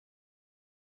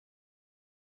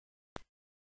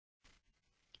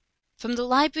From the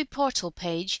library portal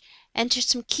page, enter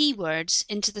some keywords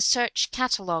into the Search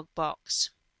Catalogue box.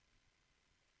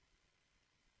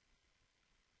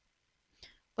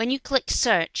 When you click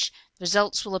Search, the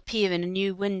results will appear in a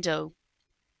new window.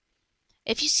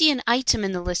 If you see an item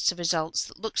in the list of results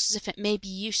that looks as if it may be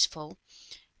useful,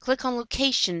 click on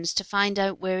Locations to find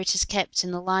out where it is kept in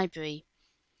the library.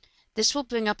 This will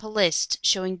bring up a list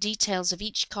showing details of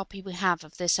each copy we have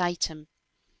of this item.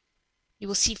 You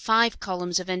will see 5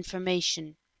 columns of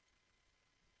information.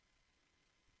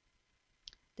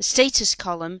 The status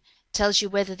column tells you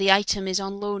whether the item is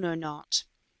on loan or not.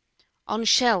 On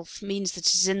shelf means that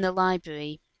it is in the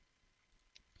library.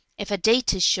 If a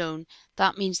date is shown,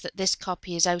 that means that this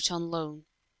copy is out on loan.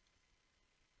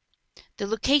 The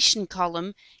location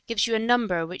column gives you a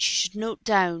number which you should note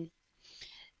down.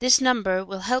 This number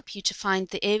will help you to find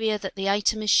the area that the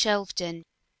item is shelved in.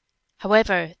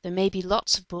 However, there may be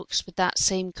lots of books with that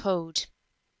same code.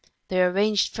 They are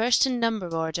arranged first in number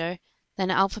order,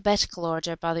 then alphabetical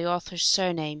order by the author's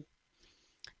surname.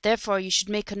 Therefore, you should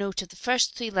make a note of the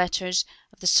first 3 letters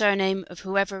of the surname of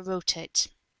whoever wrote it.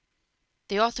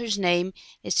 The author's name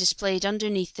is displayed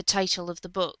underneath the title of the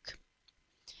book.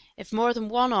 If more than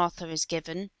one author is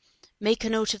given, make a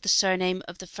note of the surname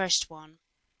of the first one.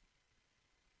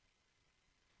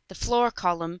 The floor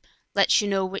column lets you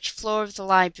know which floor of the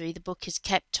library the book is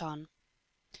kept on.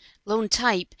 Loan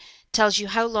type tells you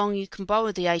how long you can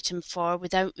borrow the item for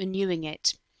without renewing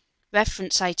it.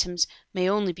 Reference items may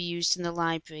only be used in the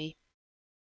library.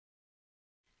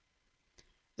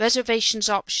 Reservations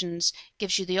options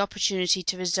gives you the opportunity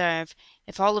to reserve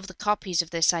if all of the copies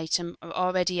of this item are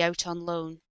already out on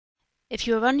loan. If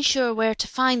you are unsure where to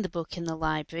find the book in the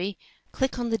library,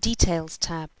 click on the Details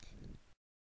tab.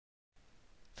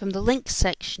 From the Links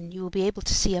section, you will be able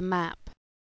to see a map.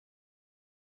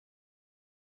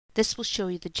 This will show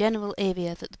you the general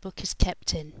area that the book is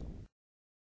kept in.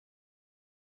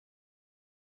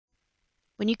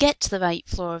 When you get to the right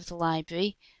floor of the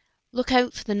library, look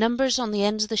out for the numbers on the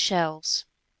ends of the shelves.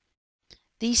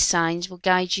 These signs will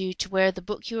guide you to where the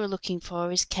book you are looking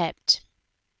for is kept.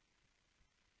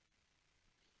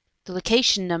 The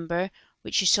location number,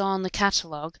 which you saw on the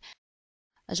catalogue,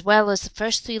 as well as the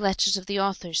first 3 letters of the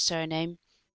author's surname,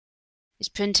 is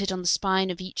printed on the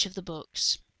spine of each of the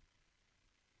books.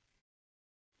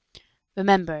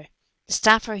 Remember, the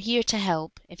staff are here to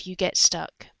help if you get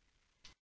stuck.